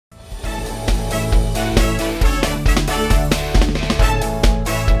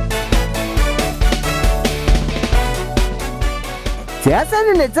За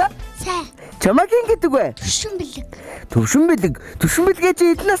сайн уу за? Сайн. Чамаг ингэдэг вэ? Төвшин бэлэг. Төвшин бэлэг. Төвшин бэлгээ чи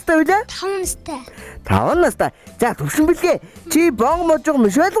хэдэн настай вэ? 5 настай. 5 настай. За төвшин бэлгээ чи бонг можог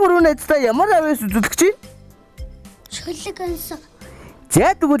Мишель 3 найзтай ямар авьяас үзүүлэх чинь? Шөлөг ансаг.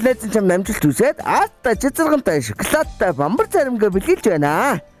 За тэгвэл найз чам намжилт үсээд аатта жижигэнтэй шоколадтай бамбар царимгаа бэлгэлж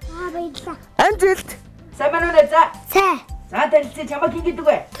байна. Баярлалаа. Амжилт. Сайн байна уу за? Сайн. За танилцээ чамаг ингэдэг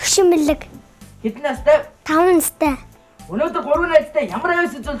вэ? Төвшин бэлэг. Хэдэн настай? 5 настай. Өнөөдөр 3 найзтай ямар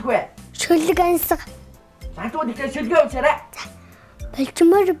авьяас үзүүлэх вэ? Шөлөг ансаг. За тэгвэл ихтэй шүлгээ уучаарай.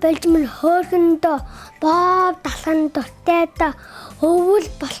 Болжмор хөөрхөндөө боо талхан дуртайда өвөл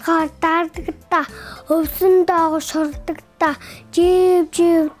болохоор даардаг та өвсөн доогоо шурдаг та жив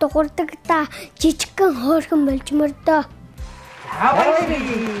дуурдаг та жижигхэн хөөрхөн болжмордоо.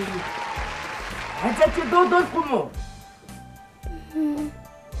 Хацаач дуудахгүй мó?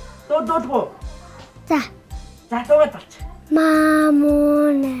 Дуудахгүй. За дуугаад болч.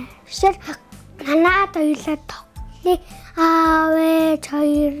 Мамуна шэр ханаад ойлоо тоглий аавэ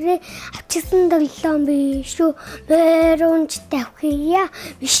чойры авчсан дөглөн биш үү мөрөнч тавхия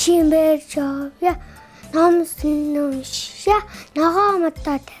бишин бэрж явя намсын нүшя ногоо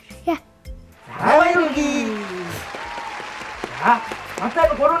мата тэря авайруги атаа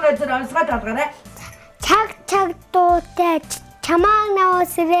коронавирус амсгаа талгаарай цаг дуутай чамаа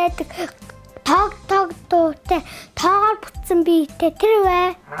навсрээд тог дуутай тоогоор бүтсэн биетэй тэр вэ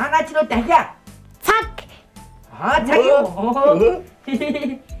наач нөө дахиа цаг цаг юу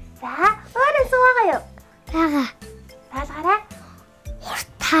за өөрөө суугаа юу тага талгаарай урт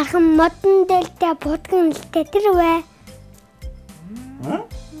тархан модон дэлтэй будган лтэй тэр вэ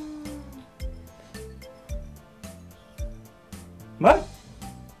маа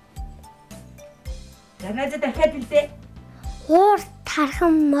танаа дахиад хэлдэ урт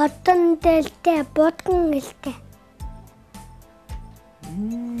тархан модон дэлтэй будган лтэй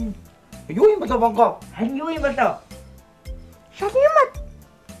юу юм болоо бонго? Харин юу юм болоо? шалын мод.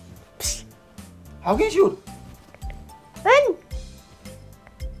 Хагийн шүр. Эн.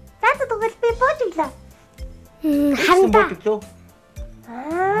 Тата тэгвэл би бодлоо. Ханда.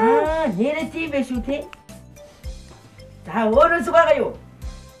 Нэрэ тийм биш үү те? За өөрөөс байгаа юу?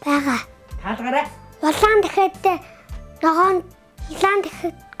 Бага. Таалгараа. Улаан дахиадтай ногоон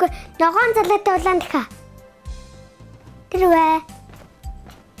залуутай улаан дахиа. Тэр вэ?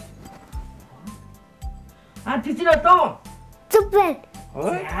 Тийчнэ тоо. Зүг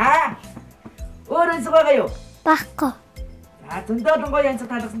байна. Өөрөөс байгаа юу? Баггүй. Зөндөө гоё янз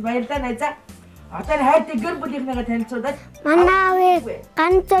таалгасанд баярлалаа найзаа. Одоо хайртай гэр бүлийнхнийгээ танилцуулаад манай аав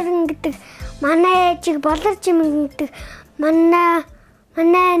ганц зорин гэдэг манай ээжийг болорч юм гэдэг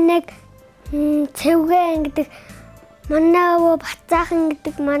манай нэг цэвгэн гэдэг манай өвөө бацаахан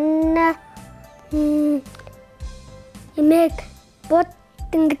гэдэг манай эмээг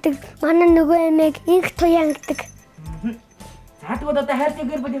буддэн гэдэг манай нөгөө эмээг инх туян гэдэг. За тэгвэл одоо хайртай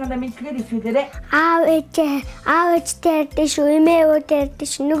гэр бүлийнхээ мэдлэгээр ичүүлээрэ. Аав ээжтэй ярьдээ шүү, эмээ өвөдөө ярьдээ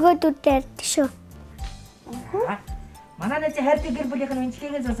шүү, нөгөөдүүдтэй ярьдээ шүү. Манай найз хайртай гэр бүлийнхээ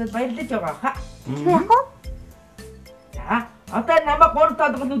мэдлэгийг сонсоод баярлаж байгаа хаа. Яг уу? За одоо намайг 3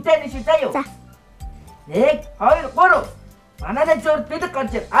 тоодгоо нүдэн шүү заа юу? За. 1 2 3. Манай найз зөөр бэлэг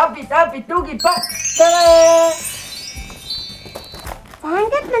гарч ир. Аби дүүги ба.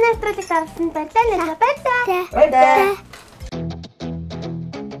 Сангад манай нэвтрүүлэг гаргасан баярлалаа. Баярлалаа.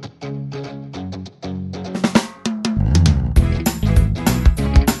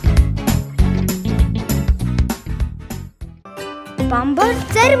 Бамбар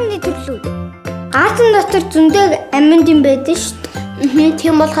заримны төрлүүд. Гаасан дотор зөндөө аминд юм байдаг шүү дээ.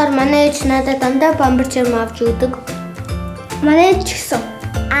 Тийм болохоор манай ээж надад дандаа бамбар зарим авч өгдөг. Манай ээж ч гэсэн.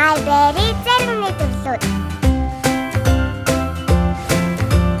 Бэри заримны төрлүүд.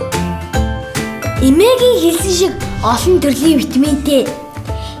 Эмээгийн хэлсэн шиг олон төрлийн витаминтэй.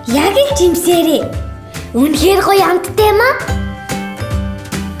 Яг л жимсээрээ. Үнэхээр гоё амттай юм аа.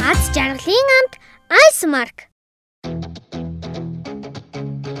 Аз жаргалын амт Ice Mark.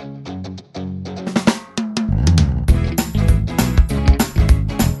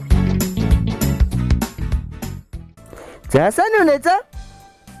 За сайн уу найзаа?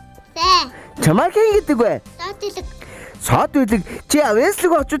 Сайн. Чамаг ингэдэг вэ? Сод үлэг чи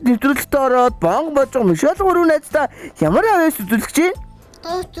Awiaslag очоод нэвтрүүлэлтээ ороод бонг божго Мишель 3 найзтай ямар авьяас үзүүлэх чинь?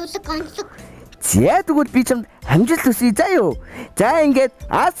 Дууцуулаг ганцлаг. За тэгвэл би чамд амжилт хүсье заа юу. За ингээд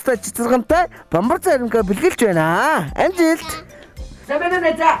аастаа цэцэргэнтэй бамбар заримгаа бэлгэлж байна. Амжилт. За байна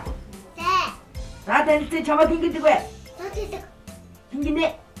найзаа. Сайн. За танилцээ чамаг ингэдэг вэ? Дууцуулаг.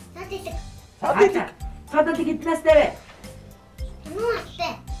 Ингэнэ. Дууцуулаг. Содод хэднэстэй вэ?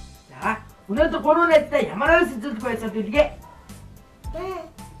 Нуустай. За өнөөдөр 3 найзтай ямар авьяас үзүүлэх байсан бэлгээ?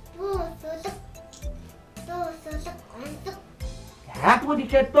 тэгвэл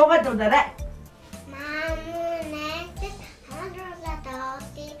ихээр дуугаад удаарай. Mamunastis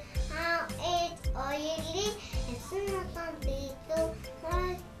handrolladoti how it oily esnutan bitu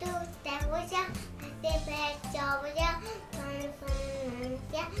hoitu tavuja atebetjavja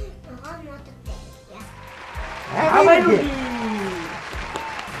tansunja nogamotteja. Авааруги.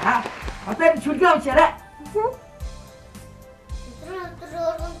 Одоо чүлгээ уучаарай.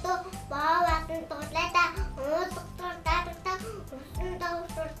 Трорунто бааватын тоолата ууцтор татта уснда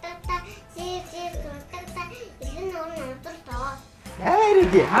усуртата сир суртата илэн нуутуртоо.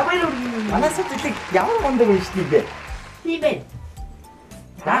 Авааруги. Манайс зүлэг ямар гондог юм шүү дээ. Тийм ээ.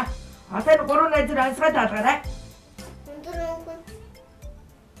 За, одоо гурван найзаар ансгаа таалгараа. Өндрөнгөн.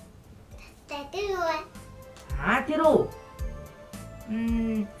 Таттэйгөө. Тэр үү.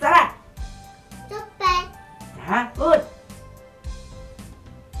 Зара. Туппай. За, өөд.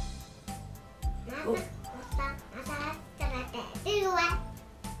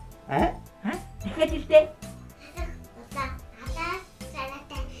 Дахиад хэлтэй.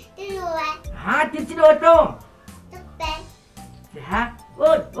 Тэр чинь өөдөө. Туппай. За,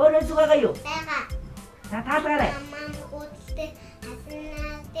 өөрөө сугаагаа. Бага. За, таалгараа. Мам гутте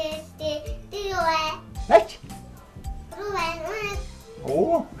аснатте тиуэ. Ач. Руэн.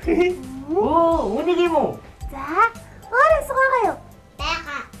 Оо. Үнийг юм уу? За, өөрөө сугаагаа юу?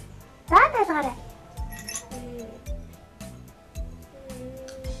 Бага. За, таалгараа.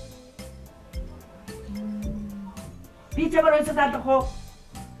 Би чамаар өсөд алдах уу?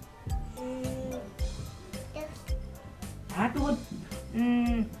 Тэгвэл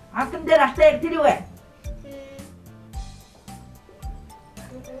автан дээр алтаа тэр юу вэ?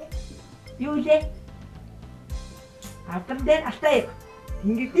 Юу вэ? Автан дээр алтаа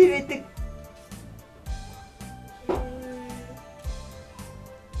Ингээд дээр байдаг.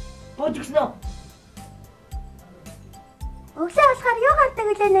 бууж гисэн үү? Өглөө болохоор юу гардаг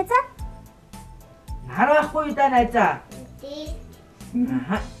үлээ нэ за? Харахгүй да найзаа.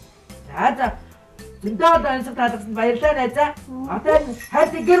 За. Зөндөө ансаг таалгасан баярлалаа найзаа. Одоо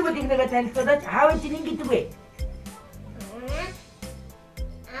хайртай гэр бүл ихнийгээ танилцуулаад аав чинь ингэдэг вэ?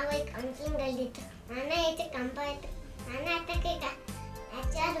 Аавыг амжин галит. Манай эдэг амбайд. Манай атакийг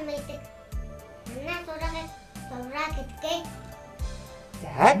ачаар мэйдэг. Манай сураа гэдгээ. За.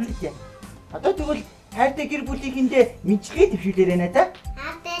 Одоо тэгвэл хайртай гэр бүлийнхэндээ мэдлэгээ төвшүүлээрэй надаа.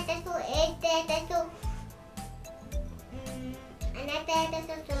 Хаатай тэсүү ээтэй тэсүү. Анатай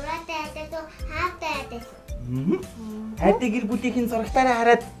тэсүү сураатай тэсүү хаатай тэсүү. Хайртай гэр бүлийнхэн зурагтаараа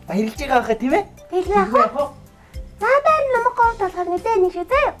хараад баярлж байгаа байхаа тийм ээ? Тэгээ яах вэ? За байна намайг гол толгор нэгдэ нэг шүү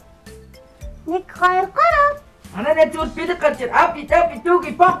зөө. 1 2 3. Манай найз зөв бэлэг гарч ир. Би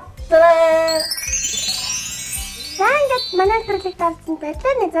дүүги боо. За ингээд манай төрлийг талцсан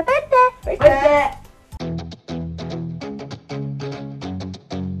байдлаа нэг за байтай. Баярлалаа.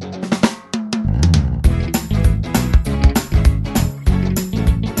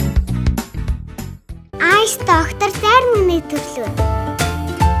 Айс доктор Зармины төрлөө.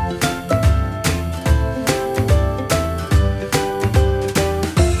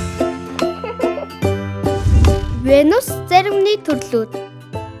 Венус Зармины төрлүүд.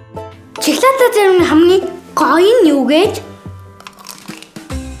 Чиглата зармын хамгийн гоё нь юу гэж?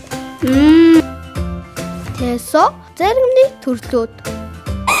 Тэсо Зармины төрлүүд.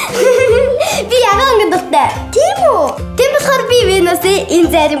 Би яагаад ингэ дуртай? Тийм үү? Тийм болохоор би Венусын энэ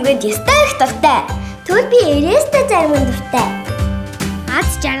заримгад ястай их дуртай. Тэгвэл би Эрестэй заримгад дуртай. Аз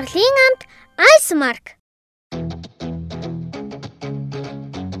жаргалын амт Айсмарк.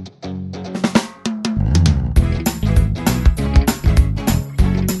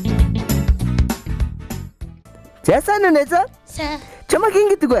 Зяасан уу найзаа? Сайн. Чамаг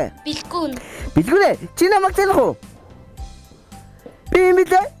ингэдэг вэ? Бэлгүүн. Билгүнэ. Чи намайг залах уу? Би юм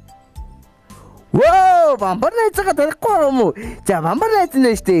билээ. Воо, бамбар найзаагаа тарихгүй юм уу? За, бамбар найз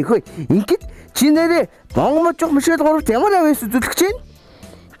нэ штэ. Хөөе. Ингээд чи нэрээ Монгол Мишэл 3-т ямар авьяас үзүүлэх гэж байна?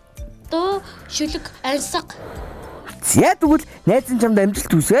 Дөө шүлэг ансаг. За тэгвэл найз нь чамд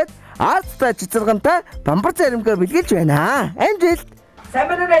амжилт хүсээд Аарцтай цэцэргэнтэй бамбар заримгаа бэлгэлж байна. Амжилт. Сайн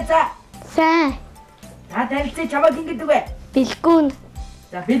байна уу найзаа? Сайн. За танилцээ чамаг ингэдэг вэ? Бэлгүүн.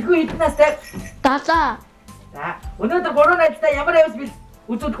 За бэлгүү хэдэн настай? 7. За өнөөдөр 3 найзтай ямар авьяас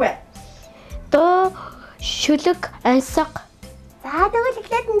үзүүлэх вэ? Дөө шүлэг ансаг. За тэгвэл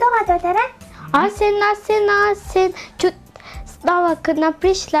эхлээд дуугаа дуулаарай. Асен чуд снова к нам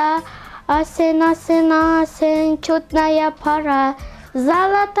пришла. Асен чудная пора.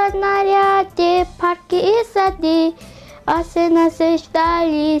 Золото наряде парки и сады. Асен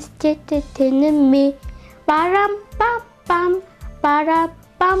ждали с тетенами. Парам-пам-пам,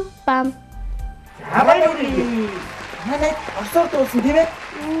 парам-пам-пам. Авааруги. Манай орсоор дуулсан тийм ээ?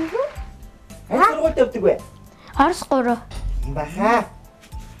 Аа. Сургуульд явдаг вэ? Орос 3. Тийм баха.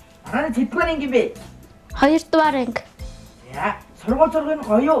 Манай хэдгээр анги бэ? 2 дугаар анги. За, сургууль нь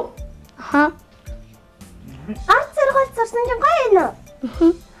гоё. Аха. Арт сургууль сурсан чинь гоё юм уу?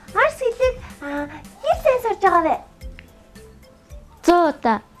 Арс хэлийг хилсэн сурж байгаа вэ? 100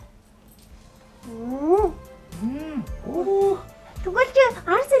 удаа. Тэгвэл чи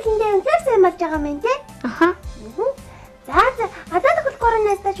арс хэлэндээ үнээр сайн болж байгаа юм тий? Аха. За, одоо тэгвэл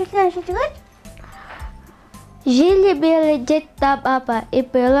коронавирус шүлгэн уншиж өгөөч. Жили-были дед-то баба, и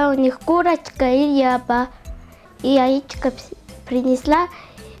была у них курочка и яба. И яичко принесла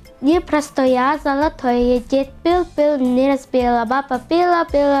не простое, а золотое. Дед пил, не разбила. Баба пила,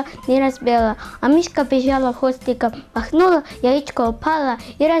 не разбила. А Мишка бежала хвостиком, махнула, яичко упала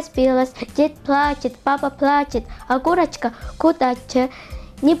и разбилась. Дед плачет, папа плачет, а курочка куда че?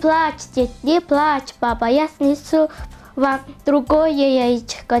 Не плачь, дед, не плачь, папа, я снесу вам другое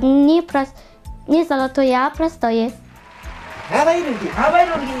яичко, не золотое, а простое. Хавайруги.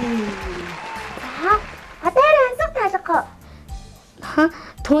 Одоо ансаг таалга.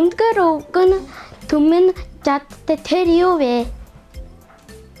 Түндгэр өгөн түмэн жадтай тэр юу вэ?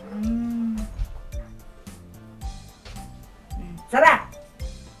 Сара.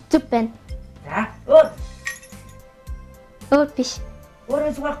 Зүг байна. За, Өөр биш.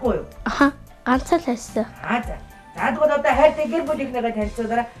 Өөрөө сугаахгүй юу? Аха, ганцаа л байсан. За. За тэгвэл одоо хайртай гэр бүлийнхнээгээ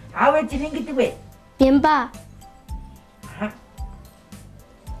танилцуулаарай. Аав ээж нь ингэдэг вэ? Бямба,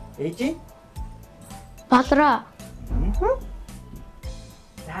 Ээж? болроо,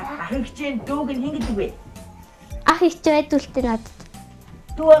 За, ах эгчийн дүүг нь ингэдэг вэ? ах их байдуултай надад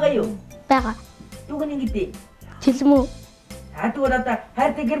Дүү байгаа юу? байгаа. Дүүг нь ингэдэг. Тэлмүү. За тэгвэл одоо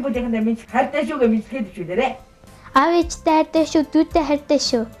хайртай гэр бүлийнхнээ минь хайртай шүүгээ мэдсгээд өчүүлээрэ. Аав ээжтэй хайртай шүү, дүүтэй хайртай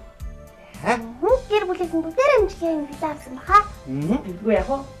шүү. Гэр бүлийнх нь бүгдээр амжилтын хэлсэн баха. Тэгвэл яг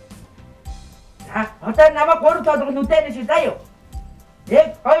уу. За, одоо намайг 3 толгой нүдэнэ шүү даа юу.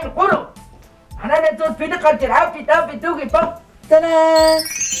 1 2 3. Анаа зөв бид гарч ир. Апи дүүгээ боо. Танаа.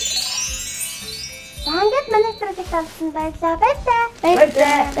 Сангад манай project авсан баярлаа.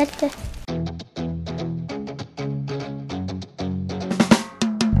 Баярлалаа.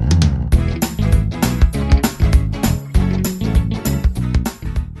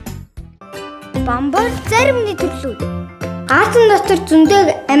 Бамбар заримны төрлүүд. Гаасан дотор зөндөө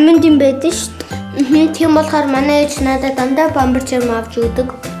амьд юм байдаг шүү дээ. Тийм болохоор манай ээж надад дандаа бамбар зарим авч өгдөг.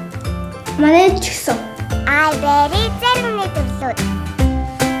 Манай ээж ч гэсэн. Бэри заримны төрлүүд.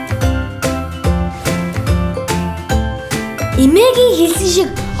 Эмээгийн хэлсэн шиг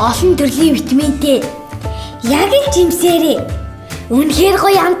олон төрлийн витаминтэй. Яг л жимсээрээ. Үнэхээр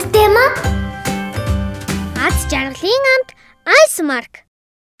гоё амттай юм аа. Аз жаргалын амт Icemark.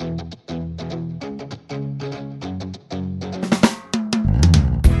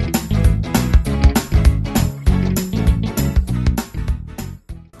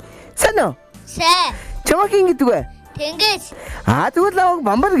 Санаа. Сэ. Чамаг ингэдэг вэ? Тэнгээс. Тэгвэл намайг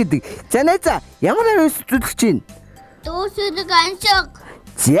бамбар гэдэг. За найзаа, ямар авьяас зүтгэж чинь? Дүүсүлэг аншиг.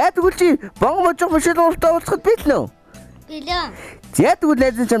 За тэгвэл чи бон можиг мөшөлөртөө уулзахад билнэ үү? Билэн. За тэгвэл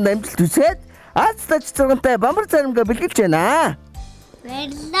найзан чамд амжилт хүсээд Аацтай цэцэргэнтэй бамбар заримгаа бэлгэлж байна.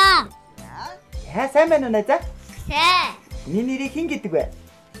 Баярлалаа. Яа сайн байна уу найзаа? Сайн. Миний нэрийг хэн гэдэг вэ?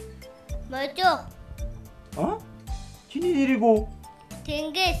 Можоо. Чиний нэрийг үү?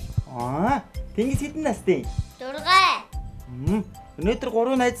 Тэнгээс. Тэнгис хэдэн настай? 6. Өнөөдөр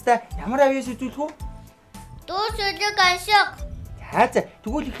 3 найзтай ямар авьяас үзүүлэх үү? Дүүсүлэг аншиг. За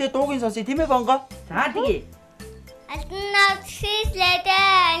тэгвэл ихлэ дуугийн сонсъё тийм ээ бонго? За тэгье. Алтнавсислэдэ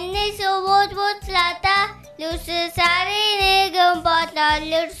аннисувуудлата люссаринэгэн болоо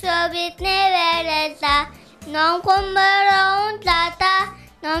люрсо биднээ вэрэла номхоммеронлата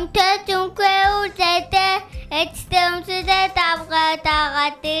номтэй зүнхээ үлдэтэ эцтэмсэдэ тавгатаага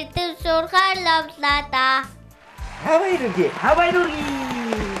тэртэн сурхаар лавлата. Хавайруги.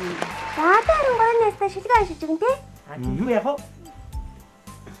 Заатарын гоньяастай шилгээ уншиж өгнө тий? Тэгвэл яг уу.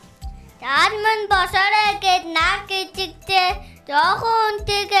 Таалман босороо гэд нар гэжигтэй жоохон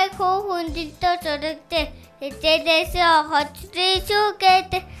үнтэйгээ хөө хүндэлтөө сурагтэй хэзээдээсээ хоцрын шүү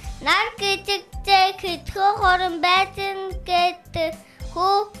гэд нар гэжигтэй хэдхөө хорон байсан гэд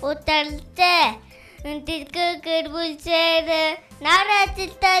хөө ударлаа. Үнтэйгээ гэрбүлсээр нар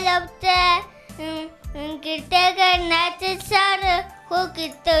ажилдаа явжээ. Гэртэйгээр наацсаар хөө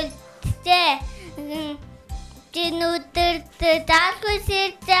гэртэлжээ. Чинүдэрт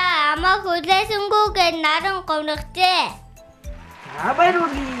даалгүйсэрч амаа хүлээсэнгүүгээ наран гомрохжээ.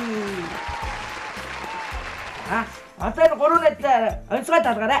 Баярлалаа. Одоо 3 найзаа онцгой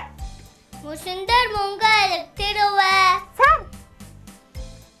талгаарай. Мөсөн дээр мөнгө алга тэр вэ? Сар.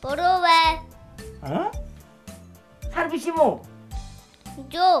 Буруу вэ? Сар биш юм уу?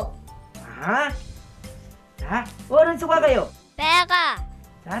 Жоо. За, өөрөөр сугаагаё. Бага.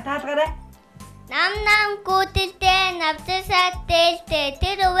 За, таалгараа. Нам гүтэлтэй навцасаа дээлтэй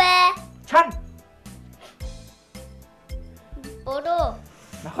тэр вэ? Чан. Буруу.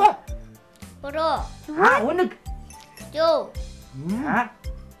 Нохо. Буруу. Үнэг. Жоо.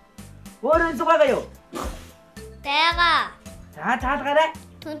 Өөрөөр сугаагаё. Бага. За, таалгараа.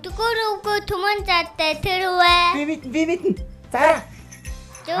 Түнтгөр үгүй түмэн задтай тэр вэ? Би мэднэ. За.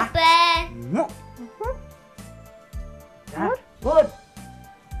 Жоо бэ. За, гол.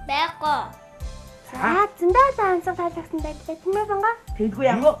 Бага. За зөндөө заансаг таалагдсан байлээ. Тэмээ банга. Тэггүй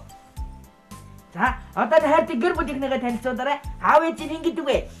яг уу. За, одоо хайртай гэр бүлийнхнийгээ танилцуулаарай. Аав ээж нь ингэдэг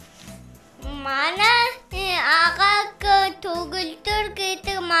вэ? Манай агааг төгөлдөр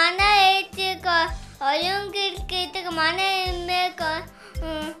гэдэг манай ээжийг оюун гэр гэдэг манай эмээг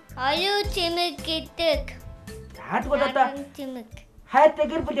оюун чимэг гэдэг. За, тэгвэл одоо чимэг. хайртай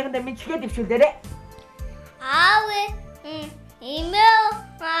гэр бүлийнхнээ мэдчигээ дэвшүүлээрэй. Аав эмээ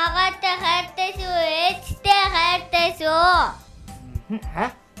агаатай хайртай шүү, ээжтэй хайртай шүү.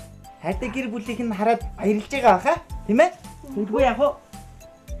 Хайртай гэр бүлийнх нь хараад баярлж байгаа баха. Тийм ээ? Тэггүй яг уу.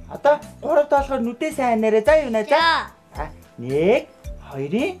 Одоо 3 тоолохоор нүдээ сайн нэрээ заа юу нэ за. 1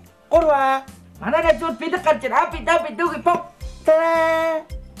 2 3. Манай найзууд бэлэг гарч ир. Апи дүүги пop. Та.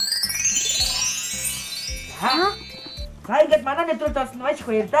 За, ингээд манай найзууд олсон маш их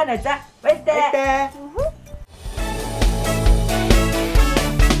баярлалаа найзаа. Баярлалаа.